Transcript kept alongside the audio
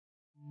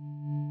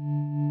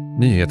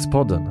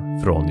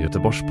Nyhetspodden från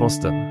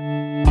Göteborgs-Posten.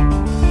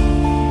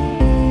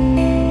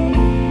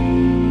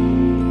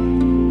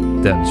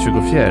 Den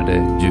 24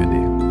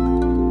 juni.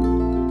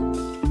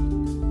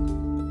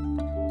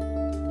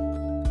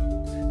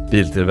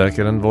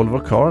 Biltillverkaren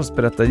Volvos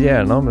berättar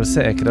gärna om hur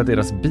säkra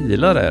deras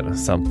bilar är.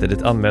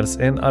 Samtidigt anmäls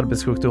en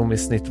arbetssjukdom i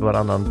snitt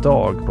varannan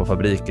dag på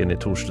fabriken i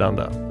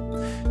Torslanda.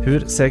 Hur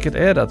säkert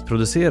är det att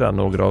producera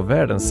några av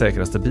världens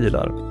säkraste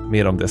bilar?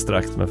 Mer om det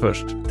strax, men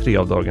först 3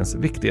 av dagens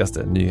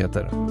viktigaste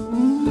nyheter.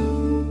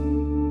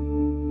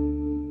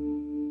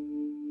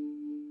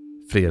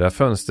 Flera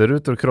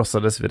fönsterrutor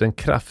krossades vid en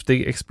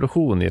kraftig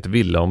explosion i ett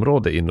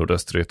villaområde i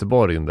nordöstra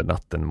Göteborg under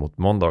natten mot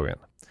måndagen.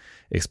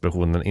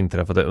 Explosionen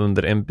inträffade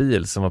under en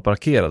bil som var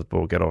parkerad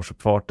på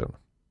garageuppfarten.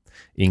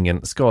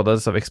 Ingen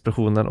skadades av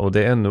explosionen och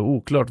det är ännu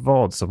oklart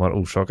vad som har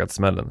orsakat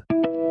smällen.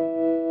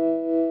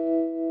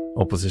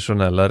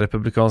 Oppositionella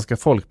republikanska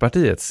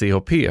folkpartiet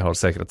CHP har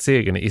säkrat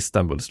segern i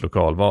Istanbuls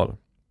lokalval.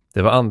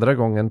 Det var andra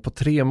gången på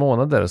 3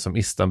 månader som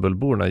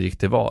Istanbulborna gick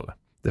till val.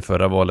 Det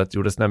förra valet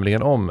gjordes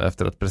nämligen om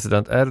efter att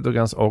president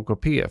Erdogans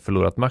AKP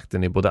förlorat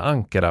makten i både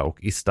Ankara och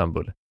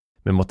Istanbul,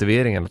 med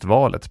motiveringen att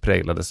valet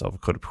präglades av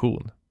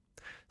korruption.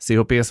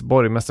 CHPs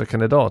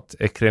borgmästarkandidat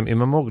Ekrem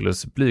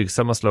İmamoğlu's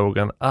blygsamma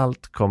slogan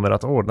 "Allt kommer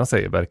att ordna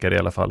sig" verkar i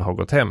alla fall ha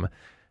gått hem.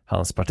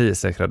 Hans parti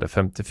säkrade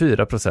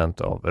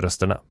 54% av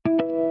rösterna.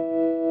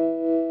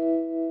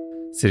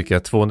 Cirka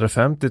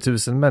 250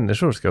 000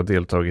 människor ska ha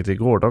deltagit i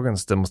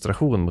gårdagens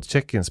demonstration mot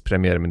Tjeckiens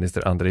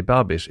premiärminister Andrej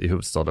Babiš i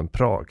huvudstaden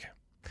Prag.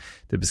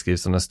 Det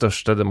beskrivs som den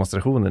största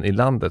demonstrationen i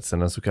landet sedan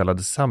den så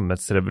kallade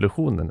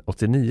sammetsrevolutionen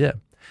 89,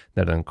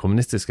 när den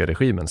kommunistiska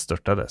regimen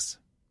störtades.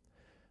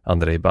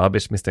 Andrej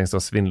Babiš misstänks ha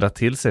svindlat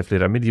till sig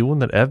flera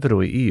miljoner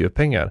euro i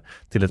EU-pengar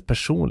till ett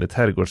personligt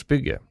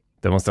herrgårdsbygge.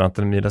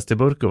 Demonstranten Mila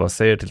Steburkova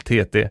säger till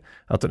TT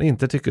att hon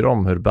inte tycker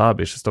om hur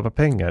Babiš stoppar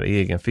pengar i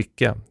egen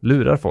ficka,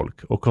 lurar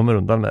folk och kommer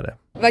undan med det.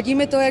 Vadí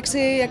mi to, jak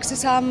si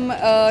sám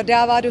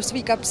dává do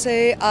svý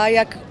kapsy a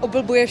jak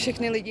oblbuje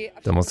všechny lidi.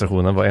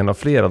 Demonstrationen var en av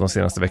flera de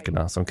senaste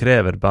veckorna som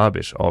kräver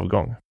Babiš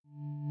avgång.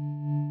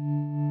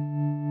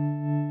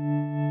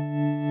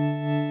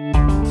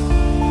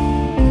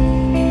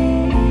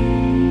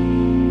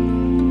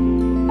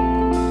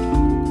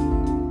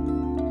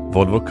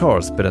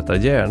 Volvos berättar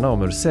gärna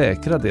om hur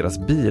säkra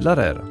deras bilar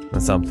är,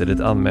 men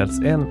samtidigt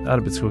anmäls en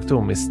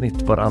arbetssjukdom i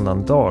snitt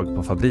varannan dag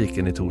på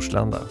fabriken i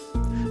Torslanda.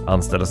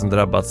 Anställda som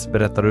drabbats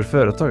berättar hur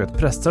företaget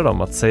pressar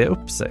dem att säga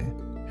upp sig.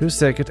 Hur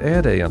säkert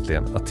är det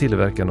egentligen att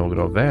tillverka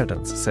några av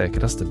världens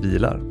säkraste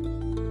bilar?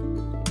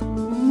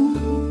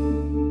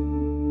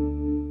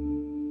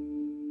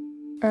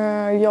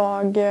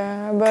 Jag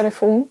började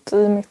få ont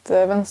i mitt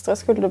vänstra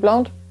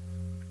skulderblad.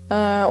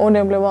 Och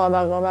det blev bara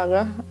värre och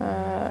värre.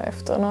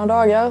 Efter några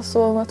dagar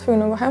så var jag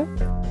tvungen att gå hem.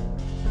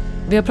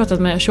 Vi har pratat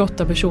med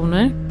 28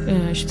 personer.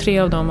 23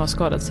 av dem har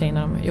skadat sig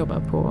när de jobbar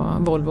på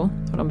Volvo,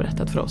 har de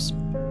berättat för oss.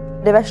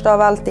 Det värsta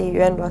av allt är ju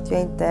ändå att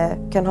jag inte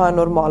kan ha en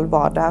normal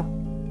vardag.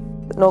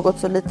 Något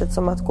så litet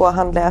som att gå och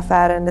handla i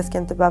affären, det ska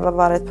inte behöva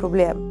vara ett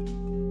problem.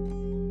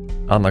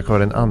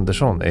 Anna-Karin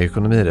Andersson är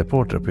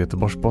ekonomireporter på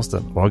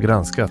Göteborgs-Posten och har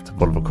granskat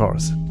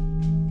Volvos.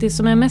 Det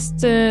som är mest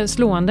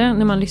slående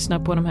när man lyssnar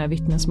på de här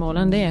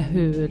vittnesmålen, det är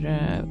hur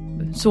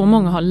så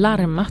många har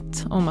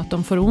larmat om att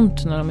de får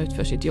ont när de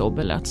utför sitt jobb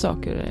eller att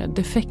saker är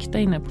defekta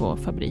inne på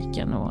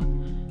fabriken och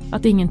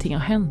att ingenting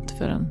har hänt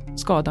förrän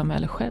skadan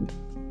väl är skedd.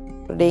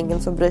 Det är ingen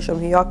som bryr sig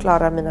om hur jag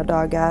klarar mina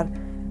dagar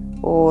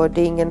och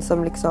det är ingen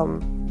som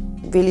liksom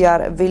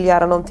vill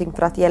göra någonting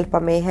för att hjälpa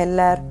mig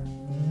heller.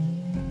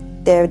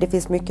 Det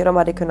finns mycket de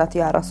hade kunnat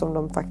göra som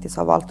de faktiskt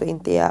har valt att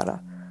inte göra.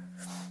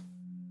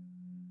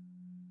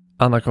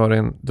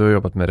 Anna-Karin, du har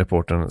jobbat med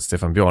reportern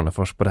Stefan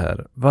Bjarnefors på det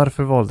här.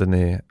 Varför valde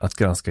ni att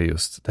granska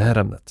just det här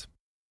ämnet?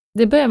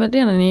 Det började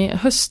redan i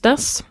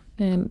höstas.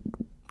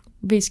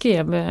 Vi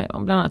skrev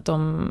bland annat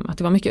om att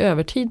det var mycket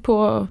övertid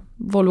på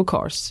Volvo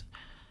Cars.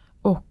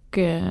 Och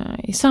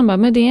i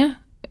samband med det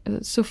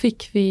så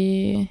fick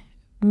vi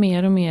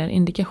mer och mer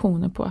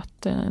indikationer på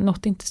att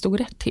något inte stod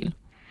rätt till.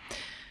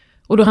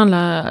 Och då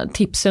handlar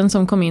tipsen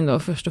som kom in då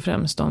först och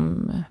främst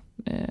om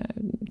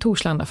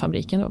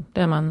Torslandafabriken då,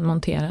 där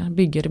man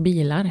bygger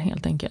bilar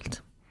helt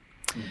enkelt.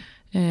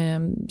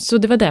 Så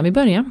det var där vi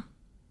började.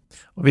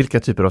 Och vilka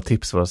typer av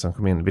tips var det som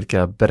kom in?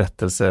 Vilka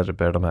berättelser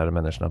bär de här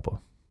människorna på?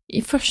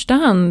 I första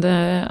hand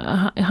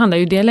handlar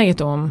ju det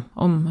läget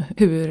om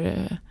hur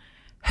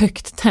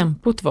högt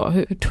tempot var,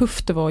 hur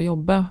tufft det var att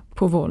jobba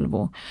på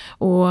Volvo.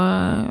 Och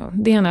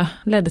det ena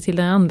ledde till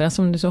det andra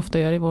som det så ofta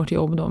gör i vårt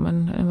jobb då,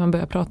 men när man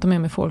började prata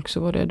med folk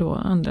så var det då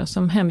andra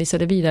som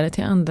hänvisade vidare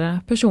till andra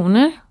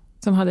personer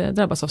som hade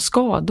drabbats av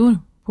skador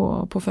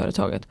på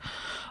företaget.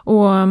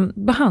 Och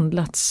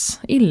behandlats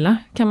illa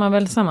kan man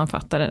väl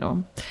sammanfatta det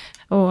då.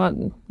 Och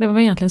det var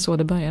egentligen så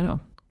det började då.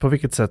 På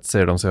vilket sätt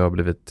säger de sig ha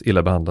blivit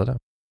illa behandlade?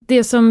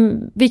 Det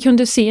som vi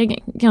kunde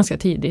se ganska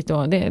tidigt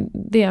då,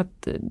 det är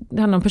att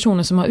det handlar om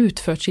personer som har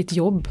utfört sitt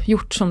jobb,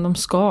 gjort som de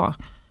ska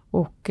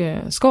och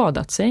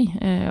skadat sig.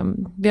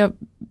 Vi har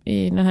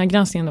i den här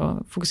granskningen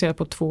då fokuserat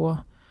på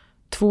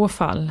 2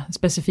 fall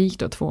specifikt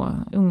då, 2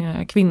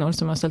 unga kvinnor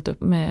som har ställt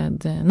upp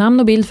med namn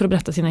och bild för att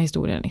berätta sina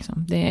historier.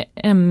 Liksom. Det är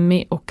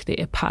Emmy och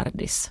det är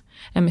Pardis.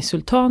 Emmy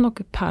Sultan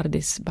och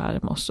Pardis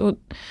Barmos. Och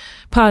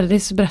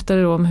Pardis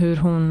berättade då om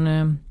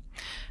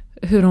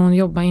hur hon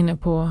jobbar inne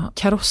på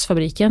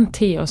karossfabriken,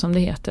 Theo som det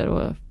heter,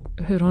 och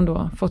hur hon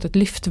då fått ett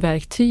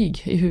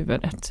lyftverktyg i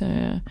huvudet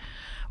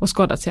och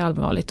skadat sig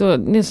allvarligt. Och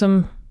det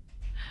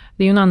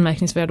är ju en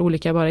anmärkningsvärd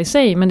olycka bara i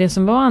sig, men det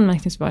som var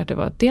anmärkningsvärt det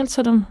var att dels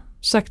hade de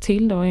sagt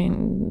till och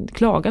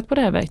klagat på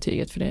det här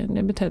verktyget, för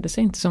det betedde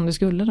sig inte som det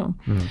skulle då.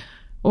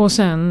 Och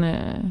sen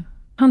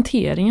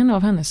hanteringen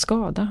av hennes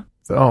skada.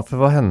 För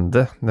vad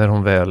hände när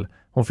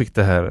hon fick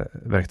det här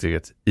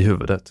verktyget i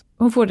huvudet?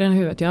 Hon får det i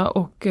huvudet, ja,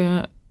 och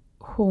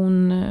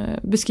hon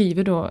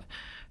beskriver då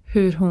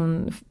hur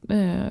hon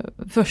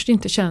först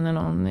inte känner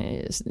någon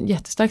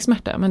jättestark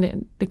smärta,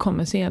 men det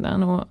kommer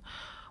sedan.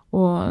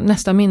 Och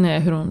nästa minne är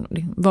hur hon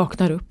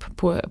vaknar upp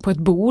på ett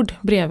bord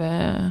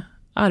bredvid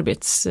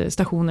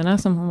arbetsstationerna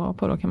som hon var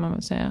på då, kan man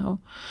väl säga.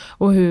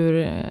 Och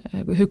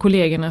hur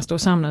kollegorna står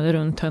samlade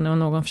runt henne och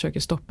någon försöker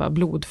stoppa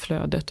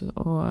blodflödet.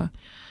 Och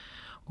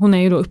hon är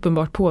ju då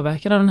uppenbart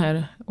påverkad av den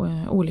här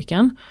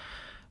olyckan.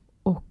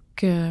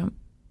 Och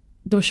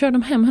då kör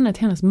de hem henne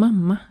till hennes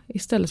mamma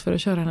istället för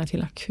att köra henne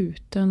till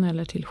akuten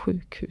eller till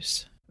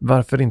sjukhus.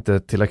 Varför inte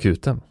till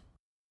akuten?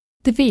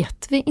 Det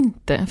vet vi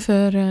inte,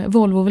 för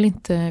Volvo vill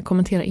inte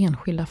kommentera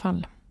enskilda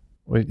fall.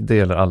 Och det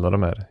gäller alla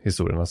de här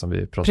historierna som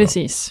vi pratar om?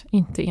 Precis,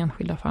 inte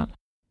enskilda fall.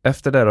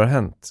 Efter det har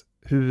hänt,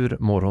 hur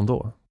mår hon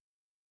då?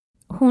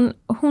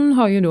 Hon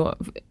har ju då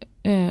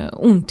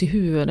ont i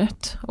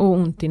huvudet och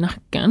ont i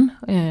nacken,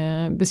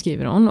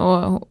 beskriver hon.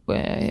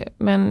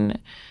 Men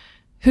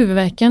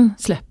huvudvärken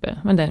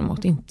släpper, men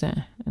däremot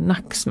inte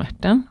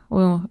nacksmärtan.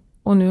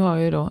 Och nu har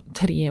ju då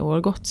 3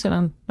 år gått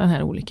sedan den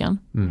här olyckan.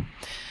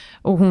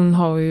 Och hon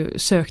har ju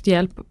sökt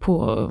hjälp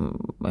på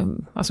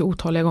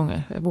otaliga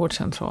gånger,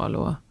 vårdcentral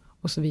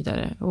och så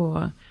vidare.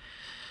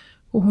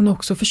 Och hon har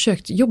också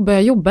försökt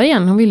jobba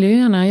igen. Hon ville ju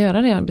gärna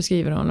göra det,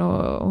 beskriver hon.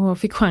 Och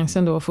fick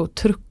chansen då att få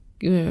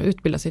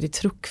utbilda sig till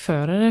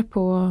truckförare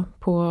på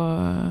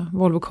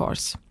Volvo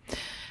Cars.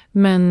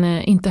 Men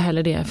inte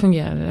heller det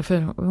fungerade,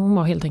 för hon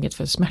var helt enkelt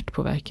för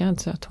smärtpåverkad,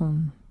 så att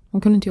hon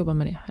kunde inte jobba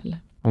med det heller.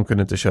 Hon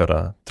kunde inte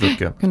köra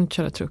trucken? Hon kunde inte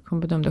köra truck. Hon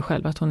bedömde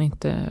själv att hon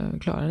inte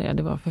klarade det.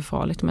 Det var för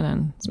farligt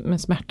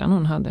med smärtan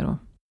hon hade då.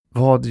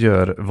 Vad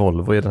gör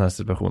Volvo i den här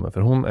situationen?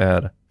 För hon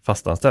är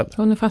fastanställd.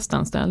 Hon är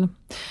fastanställd.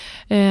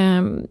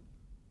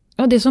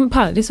 Det som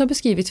Pardis har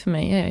beskrivit för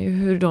mig är ju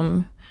hur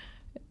de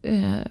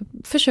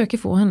försöker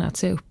få henne att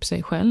se upp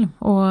sig själv.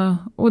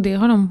 Och det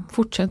har de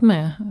fortsatt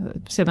med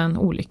sedan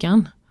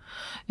olyckan.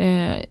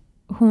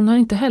 Hon har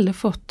inte heller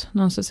fått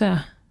någon, så att säga,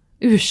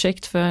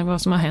 ursäkt för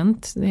vad som har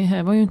hänt. Det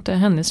här var ju inte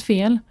hennes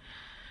fel.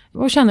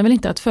 Och känner väl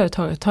inte att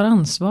företaget tar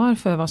ansvar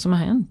för vad som har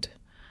hänt.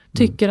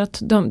 Tycker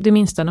att det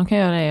minsta de kan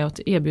göra är att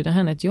erbjuda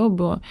henne ett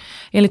jobb. Och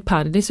enligt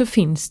Pardis så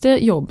finns det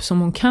jobb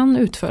som hon kan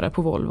utföra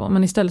på Volvo.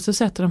 Men istället så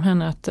sätter de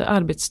henne att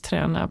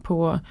arbetsträna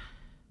på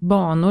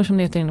banor som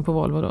det heter inne på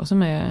Volvo då,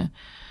 som är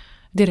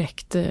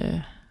direkt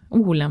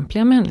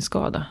olämpliga med hennes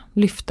skada.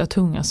 Lyfta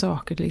tunga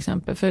saker till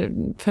exempel.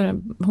 För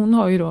hon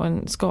har ju då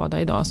en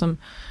skada idag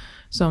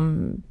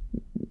som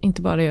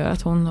inte bara gör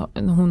att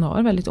hon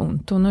har väldigt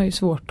ont. Hon har ju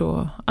svårt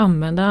att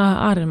använda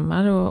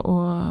armar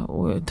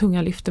och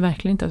tunga lyft är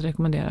verkligen inte att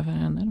rekommendera för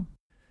henne då.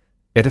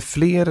 Är det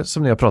fler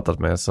som ni har pratat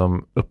med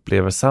som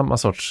upplever samma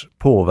sorts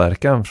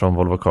påverkan från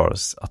Volvo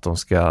Cars, att de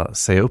ska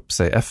säga upp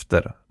sig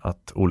efter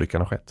att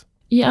olyckan har skett?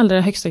 I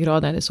allra högsta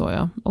grad är det så,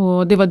 ja.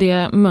 Och det var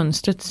det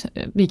mönstret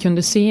vi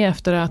kunde se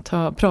efter att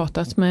ha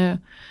pratat med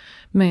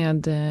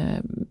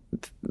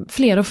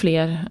fler och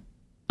fler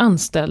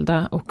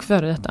anställda och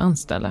före detta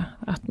anställda.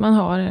 Att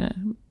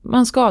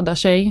man skadar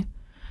sig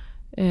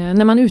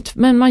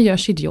men man gör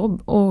sitt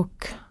jobb,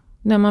 och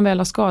när man väl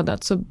har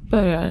skadat så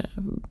börjar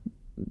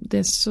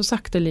det så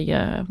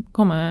sakteliga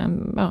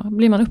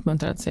blir man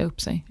uppmuntrad att säga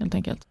upp sig helt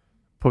enkelt.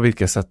 På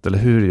vilka sätt eller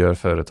hur gör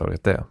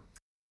företaget det?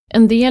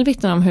 En del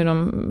vittnar om hur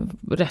de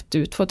rätt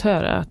ut fått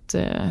höra att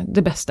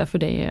det bästa för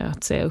dig är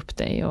att säga upp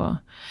dig.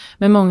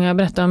 Men många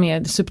berättar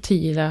mer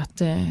subtila att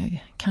det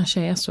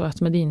kanske är så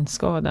att med din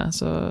skada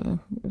så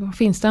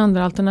finns det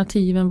andra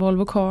alternativ än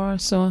Volvo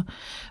Cars. Och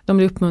de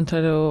blir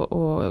uppmuntrade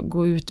att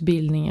gå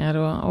utbildningar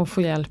och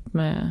få hjälp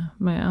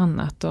med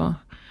annat. Och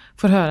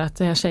får höra att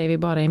det här säger vi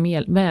bara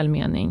i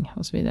välmening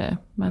och så vidare.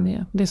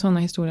 Men det är sådana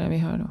historier vi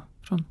hör då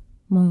från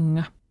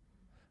många.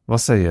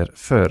 Vad säger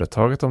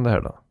företaget om det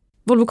här då?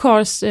 Volvo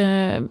Cars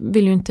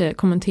vill ju inte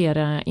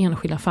kommentera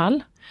enskilda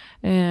fall.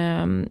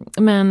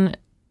 Men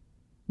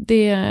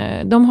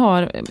de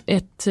har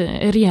ett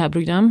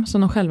rehabprogram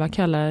som de själva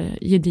kallar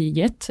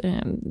gediget.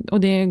 Och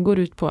det går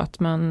ut på att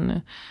man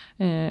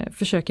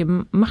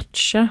försöker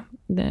matcha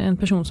en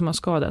person som har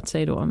skadat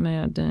sig då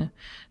med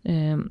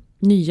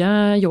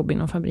nya jobb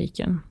inom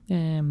fabriken.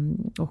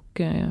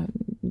 Och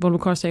Volvo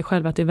Cars säger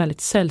själva att det är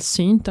väldigt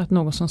sällsynt att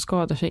någon som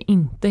skadar sig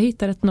inte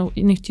hittar ett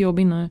nytt jobb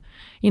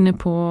inne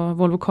på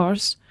Volvo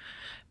Cars.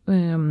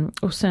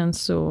 Och sen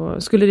så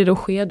skulle det då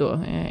ske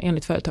då,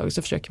 enligt företaget,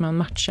 så försöker man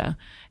matcha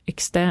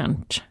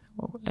externt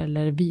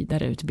eller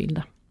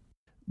vidareutbilda.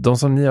 De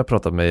som ni har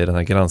pratat med i den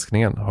här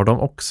granskningen, har de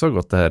också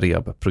gått det här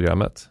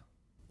rehab-programmet?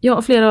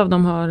 Ja, flera av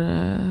dem har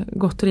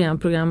gått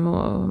rehab-program,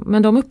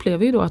 men de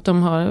upplever ju då att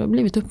de har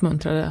blivit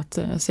uppmuntrade att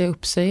se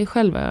upp sig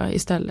själva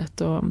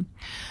istället.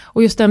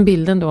 Och just den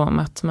bilden då om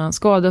att man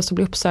skadas och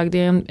blir uppsagd, det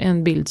är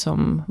en bild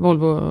som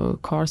Volvo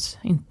Cars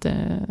inte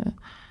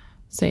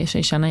säger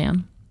sig känna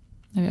igen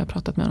när vi har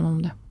pratat med dem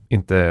om det.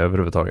 Inte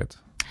överhuvudtaget?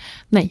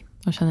 Nej,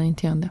 jag känner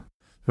inte igen det.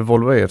 För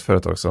Volvo är ett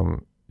företag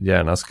som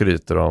gärna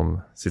skryter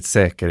om sitt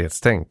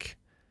säkerhetstänk.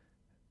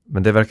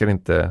 Men det verkar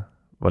inte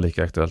vara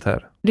lika aktuellt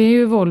här. Det är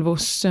ju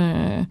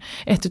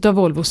ett av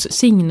Volvos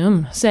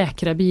signum,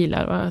 säkra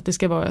bilar, och att det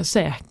ska vara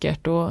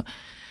säkert. Och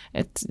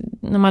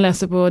när man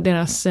läser på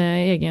deras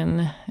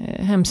egen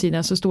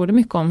hemsida så står det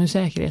mycket om hur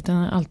säkerheten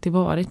alltid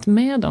varit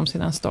med dem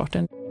sedan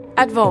starten.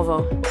 At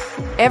Volvo,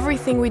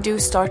 everything we do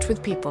starts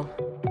with people.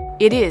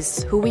 It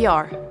is who we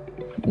are.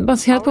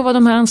 Baserat på vad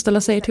de här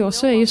anställda säger till oss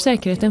så är ju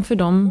säkerheten för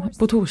dem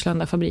på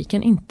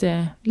Torslandafabriken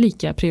inte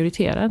lika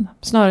prioriterad.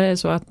 Snarare är det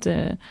så att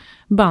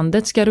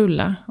bandet ska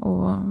rulla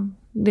och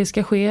det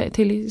ska ske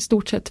till i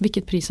stort sett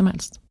vilket pris som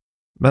helst.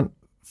 Men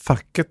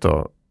facket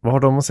då? Vad har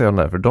de att säga om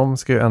det här? För de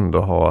ska ju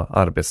ändå ha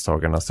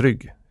arbetstagarnas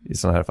rygg i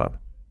sådana här fall.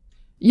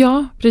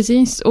 Ja,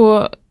 precis.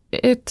 Och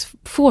ett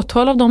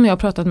fåtal av dem jag har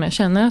pratat med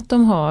känner att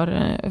de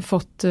har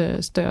fått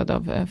stöd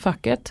av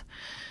facket.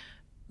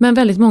 Men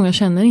väldigt många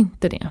känner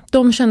inte det.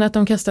 De känner att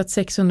de kastat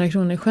 600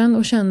 kronor i sjön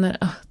och känner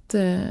att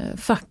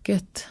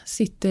facket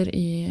sitter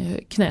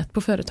i knät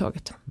på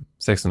företaget.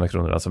 600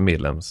 kronor, alltså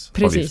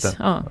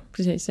medlemsavgiften?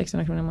 Precis.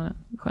 600 kronor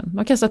i sjön. Man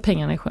har kastat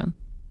pengarna i sjön.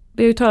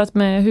 Det är ju talat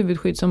med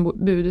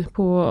huvudskyddsombud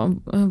på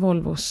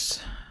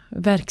Volvos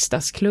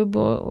verkstadsklubb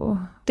och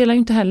delar ju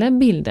inte heller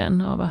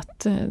bilden av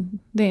att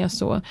det är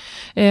så.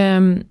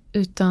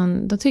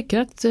 Utan de tycker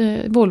att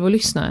Volvo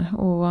lyssnar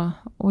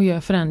och gör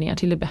förändringar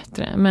till det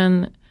bättre.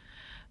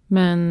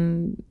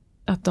 Men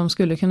att de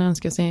skulle kunna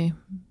önska sig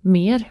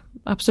mer,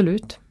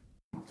 absolut.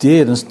 Det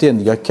är den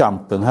ständiga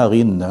kampen här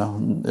inne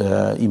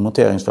i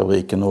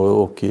monteringsfabriken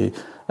och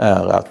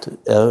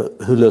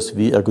hur löser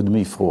vi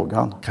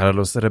ergonomifrågan?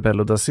 Carlos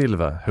Rebello da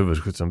Silva,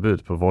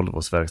 huvudskyddsombud på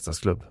Volvos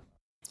verkstadsklubb.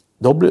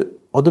 Det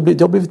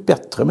har blivit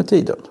bättre med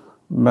tiden,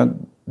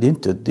 men det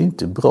är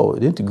inte bra,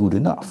 det är inte good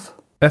enough.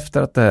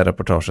 Efter att det här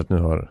reportaget nu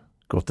har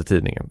gått i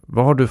tidningen,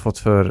 vad har du fått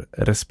för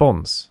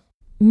respons?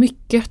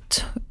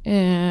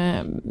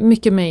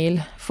 Mycket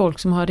mejl, folk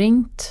som har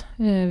ringt,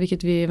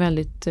 vilket vi är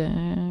väldigt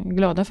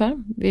glada för.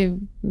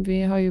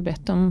 Vi har ju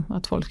bett om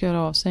att folk ska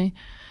höra av sig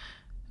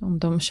om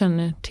de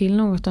känner till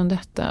något om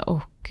detta,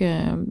 och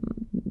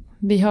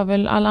vi har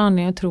väl alla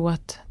anledning att tro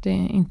att det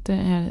inte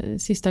är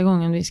sista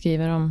gången vi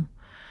skriver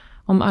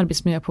om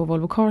arbetsmiljö på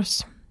Volvo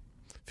Cars.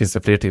 Finns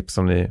det fler tips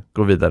som ni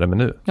går vidare med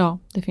nu? Ja,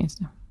 det finns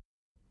det.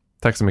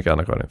 Tack så mycket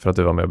Anna-Karin för att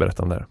du var med och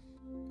berättade om det här.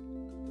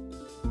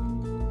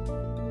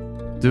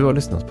 Du har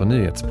lyssnat på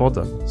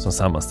Nyhetspodden som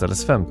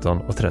sammanställs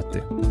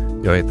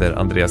 15:30. Jag heter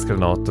Andreas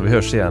Granat och vi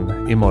hörs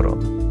igen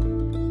imorgon.